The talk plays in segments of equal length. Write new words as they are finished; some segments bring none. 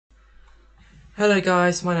Hello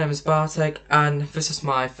guys, my name is Bartek and this is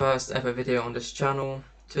my first ever video on this channel.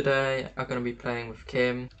 Today I'm going to be playing with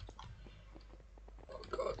Kim. Oh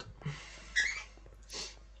god.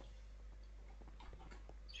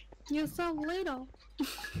 You're so little.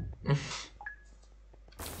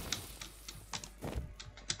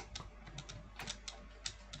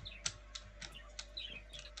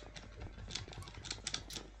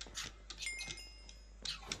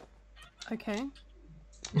 Okay.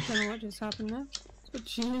 Don't know what just happened there. But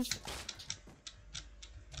jeez.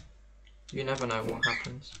 You never know what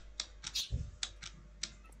happens.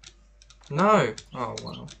 No! Oh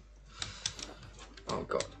wow. Oh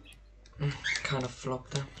god. Kind of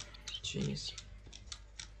flopped there. Jeez.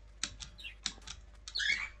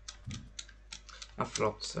 I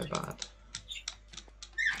flopped so bad.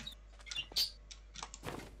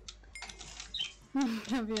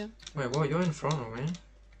 Have you? Wait, what? You're in front of me?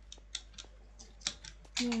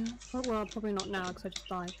 Yeah. Oh, well, probably not now because I just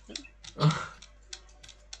died. But...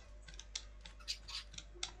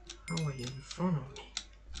 How are you in front of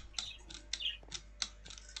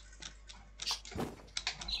me?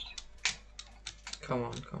 Come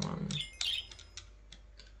on, come on.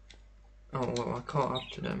 Oh, well, I caught up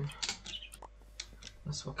to them.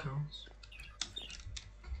 That's what counts.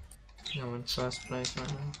 I'm in first place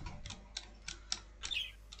right now.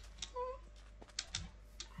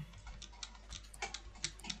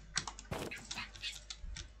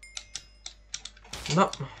 No!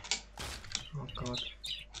 Oh god.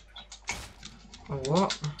 Oh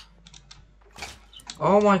what?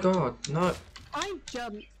 Oh my god, no! I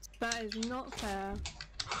jumped. That is not fair.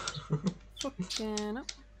 Fucking up.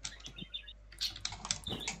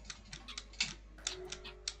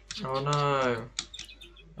 Oh no!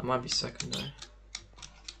 I might be second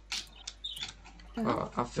though.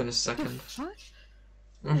 Oh, I finished second. What?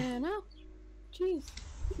 Yeah, no. Jeez.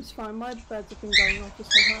 It's fine, my birds have been going off this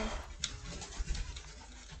whole time.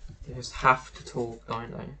 They just have to talk,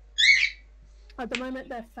 don't they? At the moment,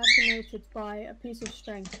 they're fascinated by a piece of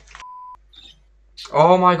string.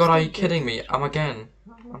 Oh my god, are you kidding me? I'm again.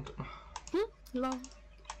 Long.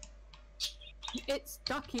 It's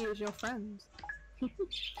Ducky as your friend.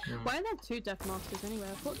 Why are there two death masters anyway?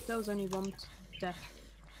 I thought there was only one death.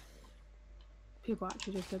 People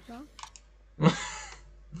actually just did that.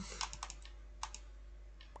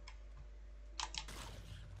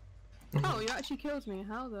 Oh, you actually killed me.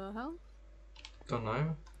 How the hell? Don't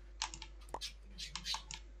know.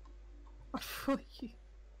 I thought you...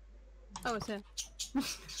 Oh, it's here.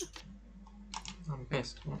 I'm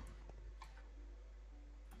pissed. What?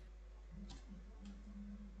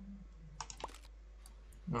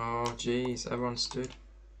 Oh jeez, everyone stood.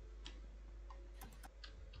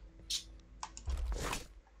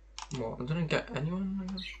 What? I didn't get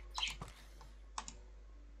anyone?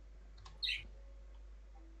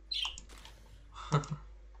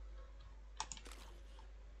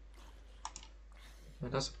 Yeah,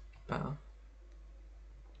 that's better.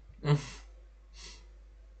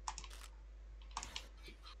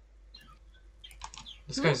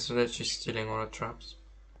 This guy's literally stealing all the traps.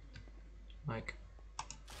 Like.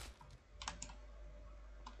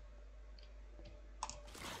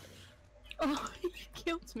 Oh, he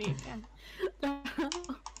killed me again.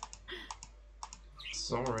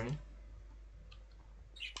 Sorry.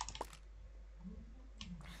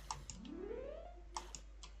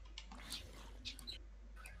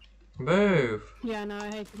 Move! Yeah, no, I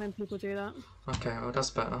hate it when people do that. Okay, well that's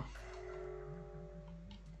better.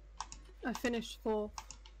 I finished 4th.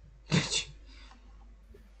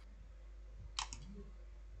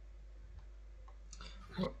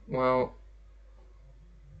 Well,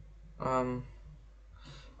 I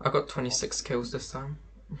got 26 kills this time.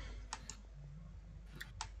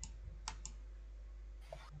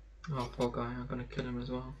 Oh, poor guy, I'm gonna kill him as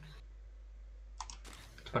well.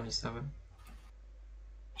 27.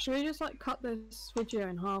 Should we just like cut this video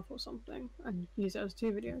in half or something and use it as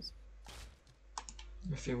 2 videos?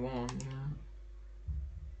 If you want, yeah.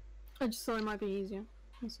 I just thought it might be easier.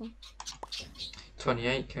 That's all.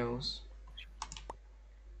 28 kills.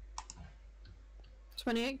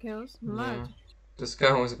 28 kills? Yeah. Mad. This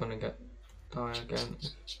girl is gonna die again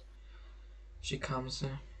if she comes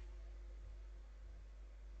here.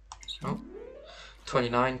 Oh.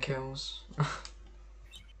 29 kills.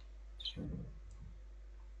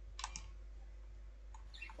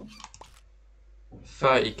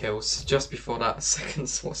 30 kills. Just before that,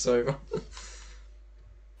 seconds was over.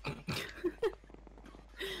 I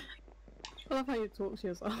love how you talk to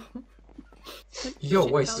yourself. Like, You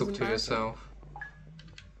always talk to yourself.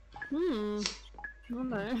 I don't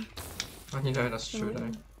know. And you know that's true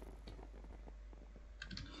though.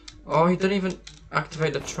 Oh, he didn't even...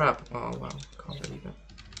 Activate the trap. Oh wow, can't believe it.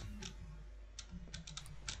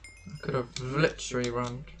 I could have literally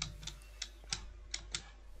run.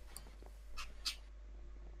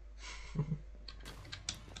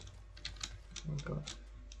 Oh god.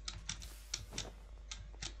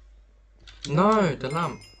 No, the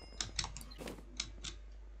lamp.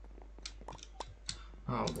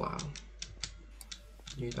 Oh wow.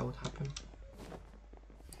 Knew that would happen.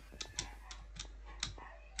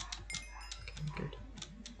 Okay, good.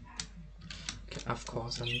 Okay, of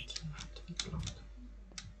course I need to have to be blocked.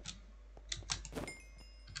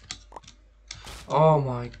 Oh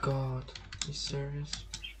my god. Are you serious?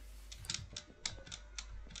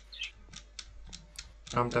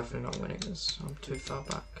 I'm definitely not winning this. I'm too far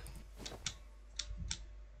back.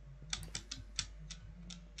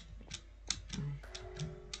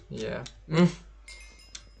 Yeah.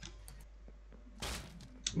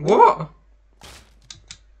 What?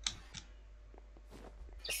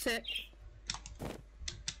 Sick.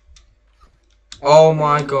 Oh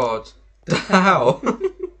my god. How?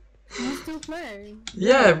 You're still playing?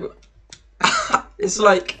 Yeah. It's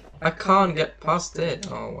like I can't get past it.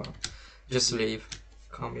 Oh well. Just leave.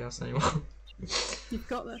 Can't be asked anymore. You've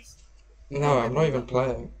got this. No, I'm not even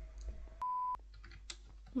playing.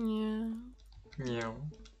 Yeah. Yeah.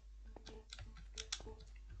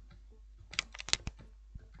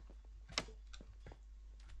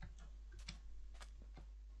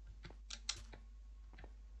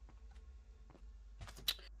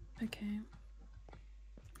 Okay.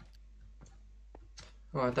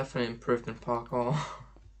 Oh, I definitely improved in parkour.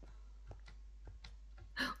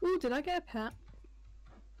 Oh, did I get a pet?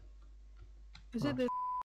 Is it the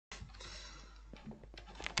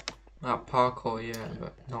Parkour, yeah,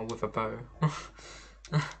 but not with a bow.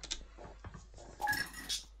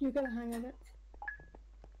 You got a hang of it.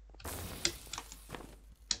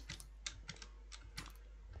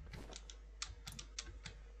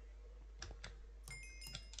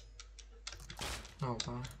 Oh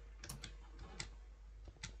wow.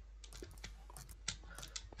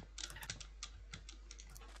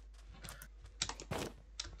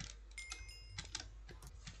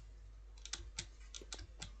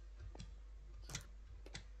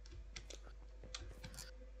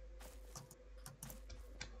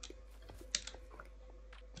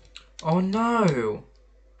 Oh no!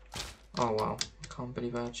 Oh wow, I can't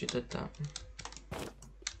believe I actually did that.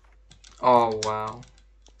 Oh wow.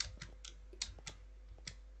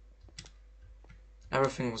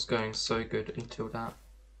 Everything was going so good until that.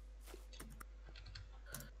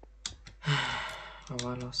 Oh,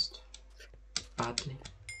 I lost. Badly.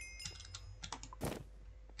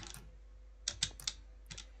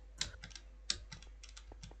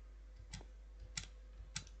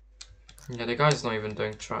 Yeah, the guy's not even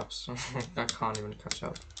doing traps. I can't even catch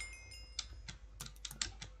up.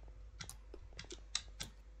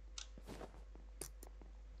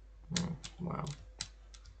 Wow.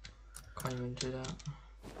 Can't even do that.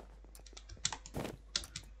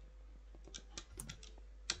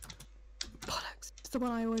 Bollocks. It's the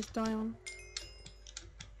one I always die on.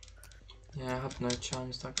 Yeah, I have no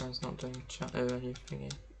chance. That guy's not doing anything.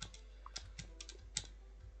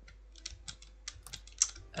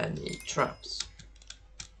 Any traps?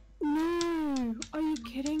 No! Are you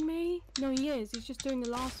kidding me? No, he is. He's just doing the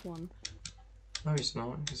last one. No, he's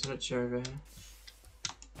not. He's literally over here.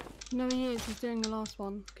 No, he is. He's doing the last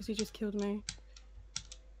one because he just killed me.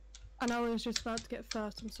 And I was just about to get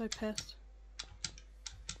first. I'm so pissed.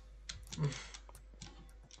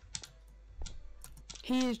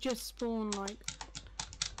 He is just spawned like.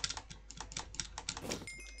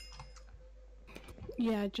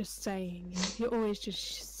 Yeah, just saying. You're always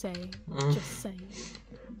just saying. Just saying.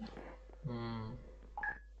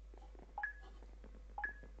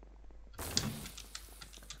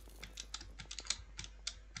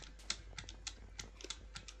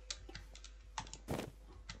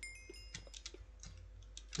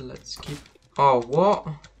 Let's keep. Oh, what?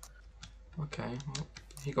 Okay, well,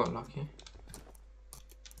 he got lucky.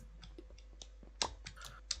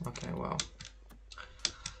 Okay, well,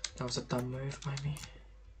 that was a dumb move by me.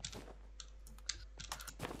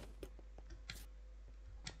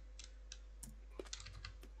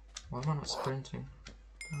 Why am I not sprinting?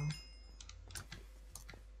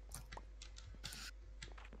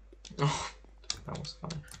 Oh, that was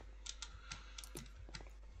funny.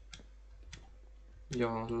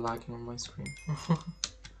 You're lagging on my screen.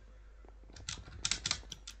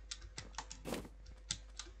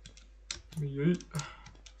 Yeet.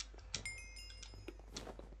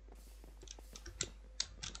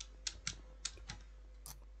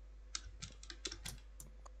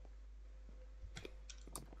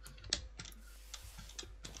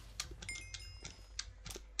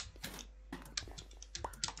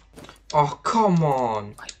 Oh, come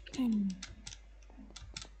on! Okay.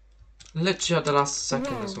 Literally at the last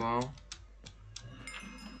second Whoa. as well.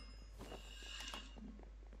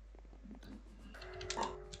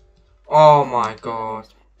 Oh my god.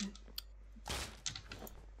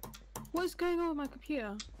 What is going on with my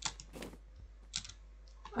computer?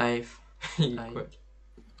 I've quit.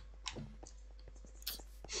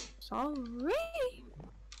 Sorry,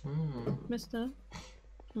 Mister.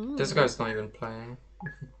 This guy's not even playing.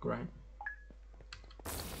 Great.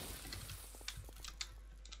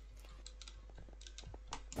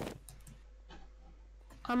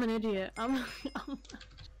 I'm an idiot.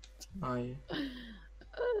 Are you?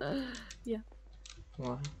 Yeah.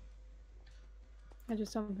 Why? I did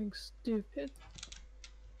something stupid.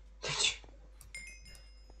 Did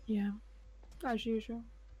you? Yeah, as usual.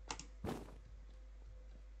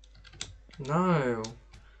 No.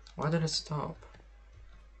 Why did it stop?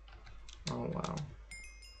 Oh wow.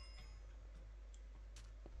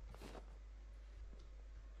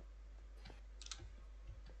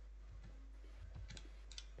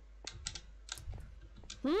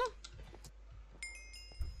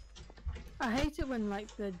 I hate it when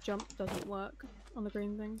like the jump doesn't work on the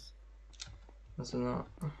green things. Does it not?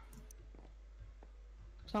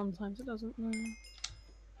 Sometimes it doesn't. No.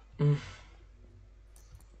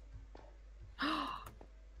 Oh,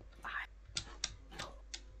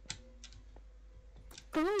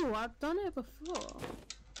 I've done it before.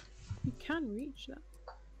 You can reach that.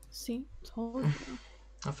 See, told you.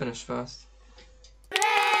 I finished first.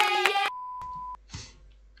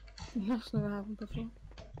 That's never happened before.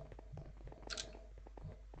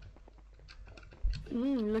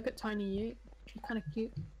 Look at Tiny you. You're kind of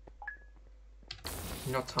cute.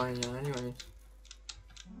 You're not tiny anyway.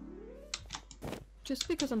 Just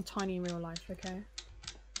because I'm tiny in real life, okay?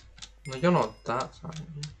 No, you're not that tiny.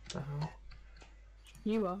 What the hell?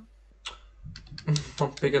 You are.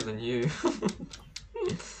 I'm bigger than you.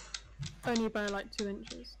 Only by like 2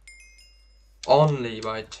 inches. Only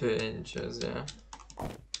by 2 inches, yeah.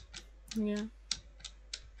 Yeah.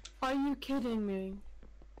 Are you kidding me?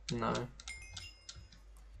 No.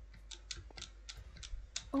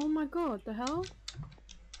 Oh my god, the hell?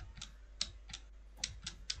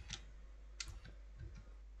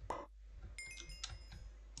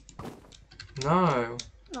 No.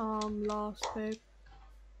 Last babe.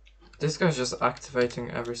 This guy's just activating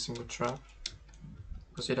every single trap.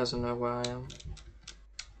 Because he doesn't know where I am.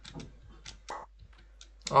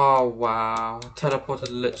 Oh wow. Teleported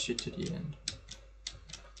literally to the end.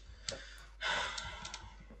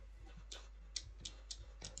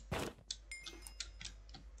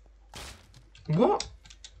 What?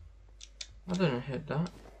 I didn't hit that.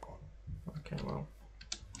 Okay, well.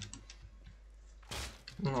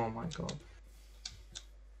 Oh my god.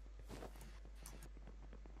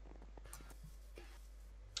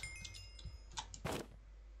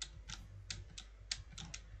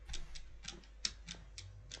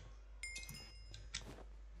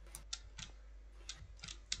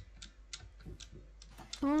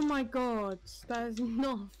 Oh my god, that is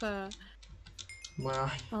not fair. Where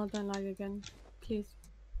are you? Oh, don't lag again. Please.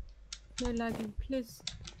 No lagging, please.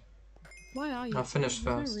 Why are you? I finished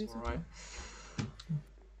There's no first, reason. alright.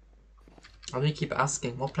 I'm gonna keep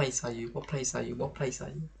asking, what place are you? What place are you? What place are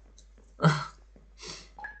you?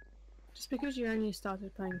 Just because you only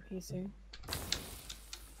started playing PC.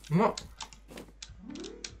 What?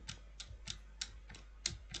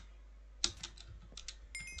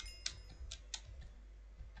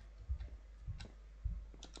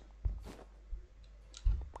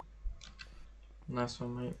 Nice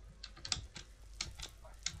one, mate.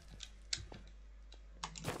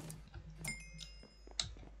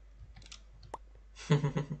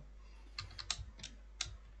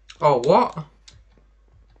 Oh, what?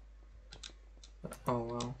 Oh,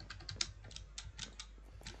 wow.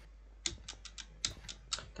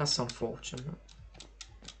 That's unfortunate.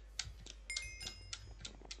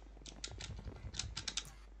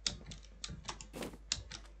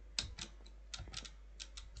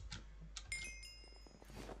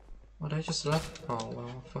 Oh, they just left? Oh, well,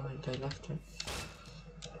 I thought they left it.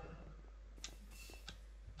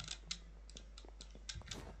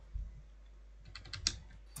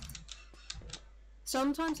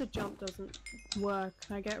 Sometimes a jump doesn't work.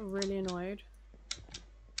 I get really annoyed.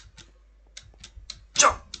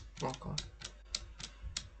 Jump! Oh, God.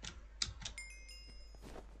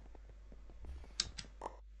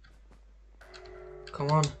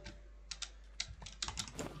 Come on.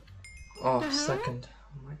 Oh, second.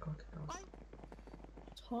 Oh my god.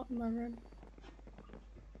 It's hot in my room.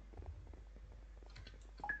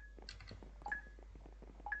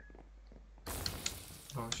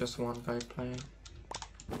 Oh, it's just one guy playing.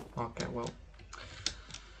 Okay, well.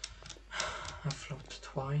 I flopped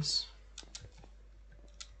twice.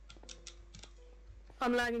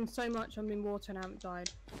 I'm lagging so much, I'm in water and I haven't died.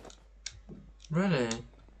 Really?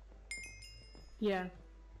 Yeah.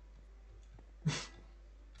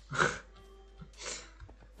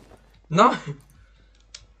 No!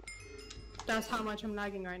 That's how much I'm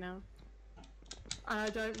lagging right now. And I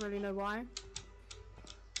don't really know why.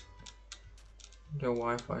 Your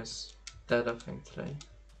Wi-Fi's dead, I think, today.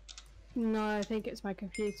 No, I think it's my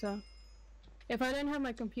computer. If I don't have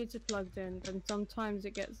my computer plugged in, then sometimes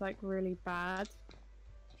it gets like really bad.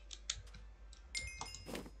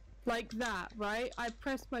 Like that, right? I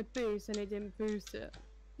pressed my boost and it didn't boost it.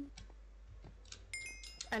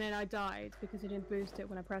 And then I died because it didn't boost it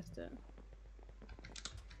when I pressed it.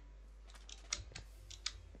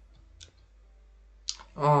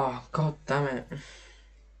 Oh, god damn it.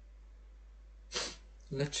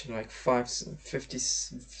 Literally like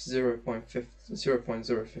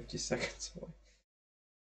 0.050 seconds away.